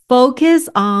Focus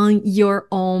on your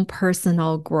own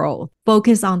personal growth.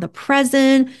 Focus on the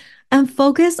present and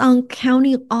focus on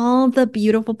counting all the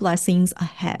beautiful blessings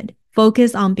ahead.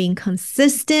 Focus on being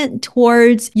consistent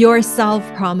towards your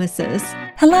self-promises.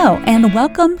 Hello, and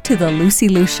welcome to the Lucy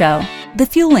Liu Show, the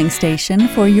fueling station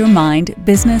for your mind,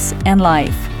 business, and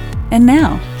life. And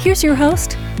now, here's your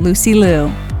host, Lucy Liu.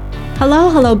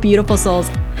 Hello, beautiful souls.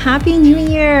 Happy New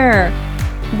Year!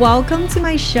 Welcome to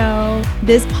my show.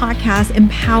 This podcast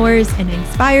empowers and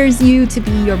inspires you to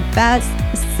be your best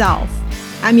self.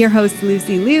 I'm your host,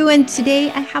 Lucy Liu, and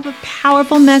today I have a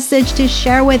powerful message to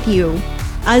share with you.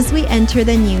 As we enter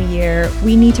the new year,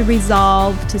 we need to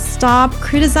resolve to stop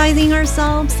criticizing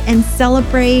ourselves and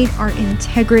celebrate our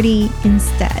integrity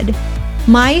instead.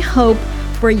 My hope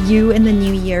for you in the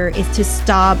new year is to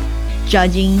stop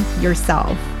judging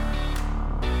yourself.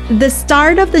 The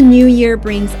start of the new year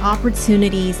brings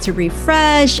opportunities to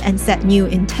refresh and set new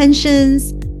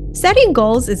intentions. Setting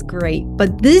goals is great,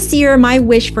 but this year, my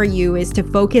wish for you is to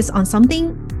focus on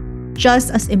something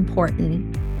just as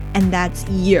important, and that's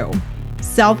you.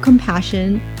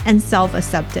 Self-compassion and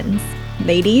self-acceptance.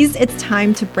 Ladies, it's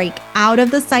time to break out of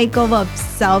the cycle of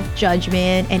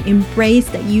self-judgment and embrace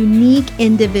the unique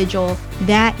individual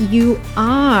that you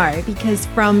are, because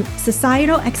from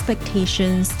societal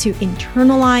expectations to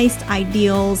internalized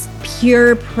ideals,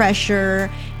 peer pressure,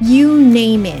 you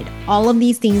name it, all of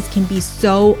these things can be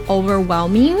so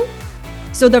overwhelming.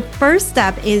 So the first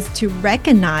step is to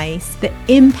recognize the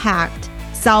impact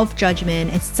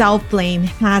self-judgment and self-blame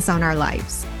has on our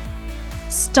lives.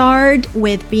 Start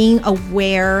with being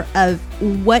aware of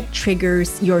what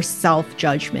triggers your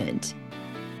self-judgment.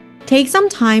 Take some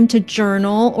time to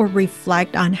journal or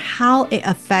reflect on how it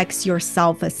affects your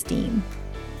self-esteem.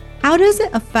 How does it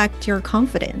affect your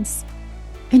confidence?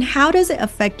 And how does it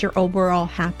affect your overall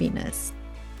happiness?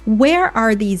 Where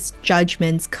are these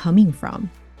judgments coming from?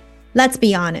 Let's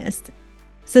be honest.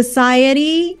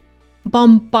 Society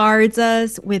bombards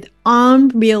us with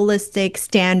unrealistic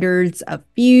standards of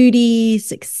beauty,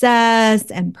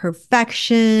 success, and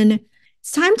perfection.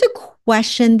 It's time to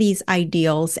question these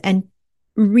ideals and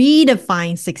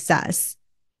redefine success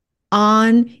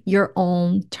on your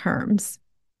own terms.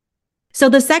 So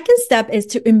the second step is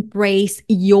to embrace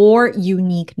your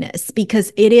uniqueness,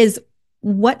 because it is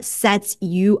what sets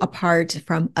you apart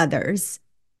from others.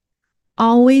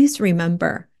 Always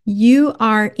remember, you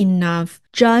are enough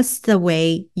just the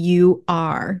way you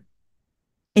are.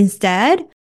 Instead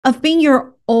of being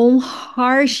your own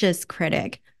harshest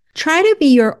critic, try to be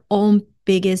your own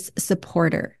biggest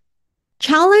supporter.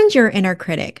 Challenge your inner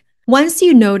critic. Once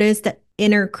you notice the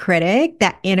inner critic,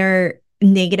 that inner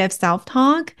negative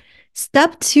self-talk,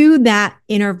 step to that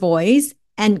inner voice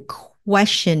and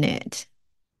question it.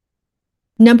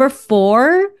 Number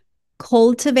 4,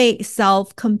 cultivate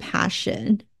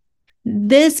self-compassion.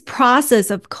 This process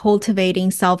of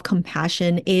cultivating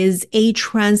self-compassion is a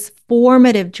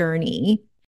transformative journey.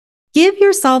 Give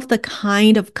yourself the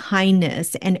kind of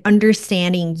kindness and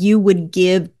understanding you would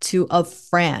give to a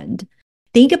friend.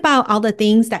 Think about all the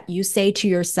things that you say to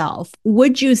yourself.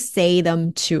 Would you say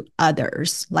them to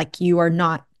others? Like you are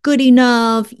not good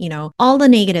enough, all the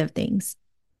negative things.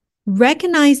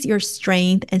 Recognize your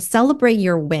strength and celebrate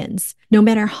your wins, no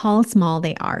matter how small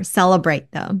they are.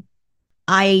 Celebrate them.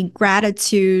 I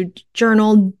gratitude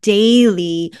journal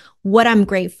daily what I'm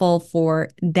grateful for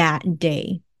that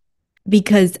day,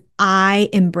 because I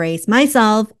embrace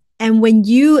myself. And when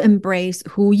you embrace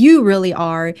who you really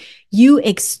are, you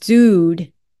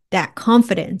exude that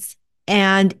confidence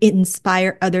and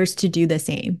inspire others to do the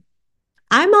same.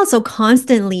 I'm also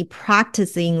constantly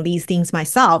practicing these things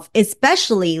myself,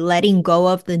 especially letting go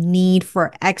of the need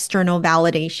for external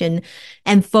validation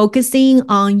and focusing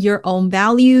on your own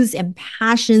values and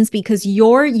passions, because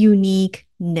your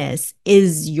uniqueness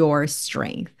is your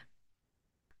strength.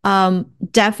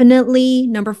 Definitely,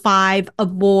 number 5,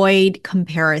 avoid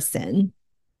comparison.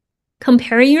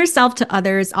 Comparing yourself to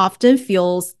others often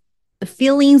fuels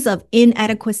feelings of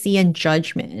inadequacy and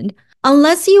judgment.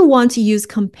 Unless you want to use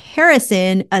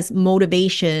comparison as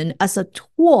motivation, as a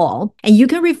tool, and you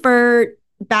can refer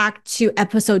back to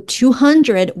episode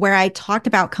 200, where I talked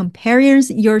about comparing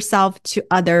yourself to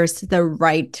others the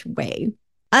right way.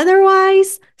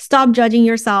 Otherwise, stop judging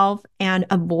yourself and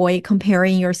avoid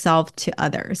comparing yourself to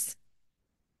others.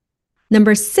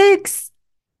 Number 6,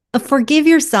 forgive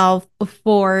yourself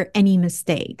for any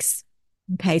mistakes.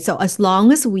 Okay, so as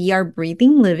long as we are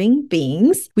breathing, living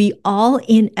beings, we all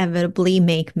inevitably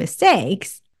make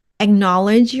mistakes.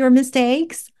 Acknowledge your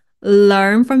mistakes,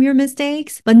 learn from your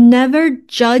mistakes, but never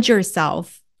judge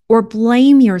yourself or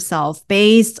blame yourself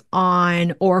based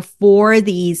on or for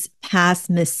these past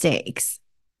mistakes.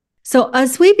 So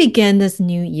as we begin this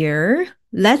new year,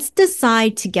 let's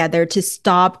decide together to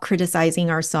stop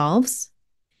criticizing ourselves.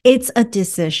 It's a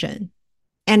decision.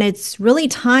 And it's really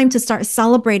time to start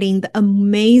celebrating the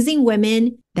amazing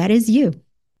women that is you.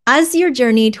 As your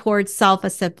journey towards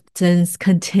self-acceptance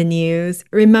continues,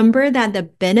 remember that the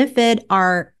benefits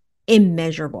are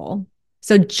immeasurable.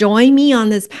 So join me on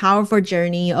this powerful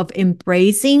journey of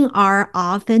embracing our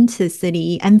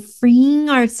authenticity and freeing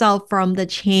ourselves from the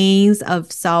chains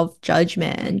of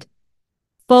self-judgment.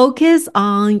 Focus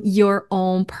on your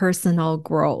own personal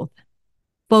growth.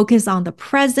 Focus on the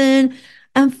present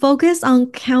and focus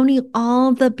on counting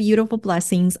all the beautiful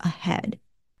blessings ahead.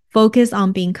 Focus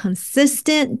on being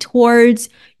consistent towards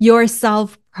your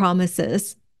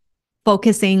self-promises.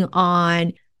 Focusing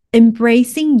on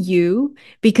embracing you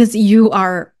because you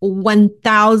are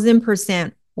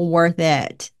 1000% worth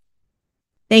it.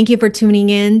 Thank you for tuning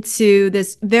in to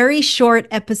this very short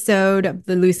episode of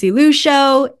the Lucy Liu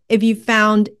Show. If you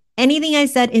found anything I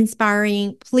said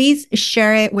inspiring, please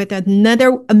share it with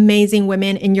another amazing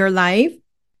woman in your life.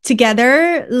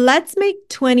 Together, let's make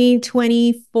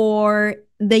 2024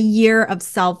 the year of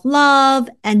self-love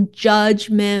and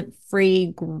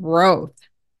judgment-free growth.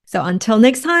 So until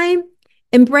next time,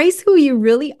 embrace who you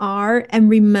really are and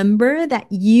remember that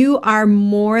you are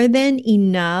more than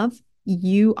enough.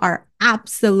 You are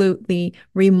absolutely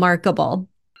remarkable.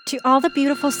 To all the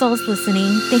beautiful souls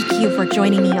listening, thank you for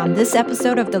joining me on this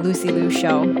episode of The Lucy Liu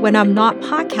Show. When I'm not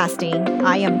podcasting,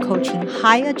 I am coaching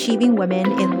high-achieving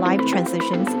women in life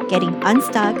transitions, getting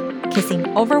unstuck, kissing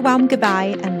overwhelm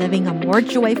goodbye, and living a more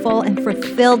joyful and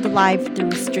fulfilled life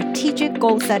through strategic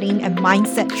goal setting and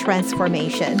mindset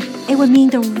transformation. It would mean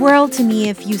the world to me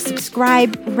if you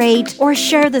subscribe, rate, or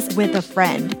share this with a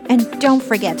friend. And don't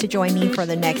forget to join me for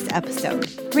the next episode.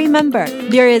 Remember,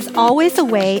 there is always a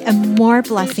way and more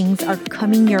blessings are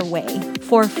coming your way.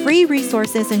 For free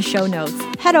resources and show notes,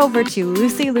 head over to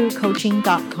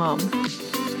lucyliucoaching.com.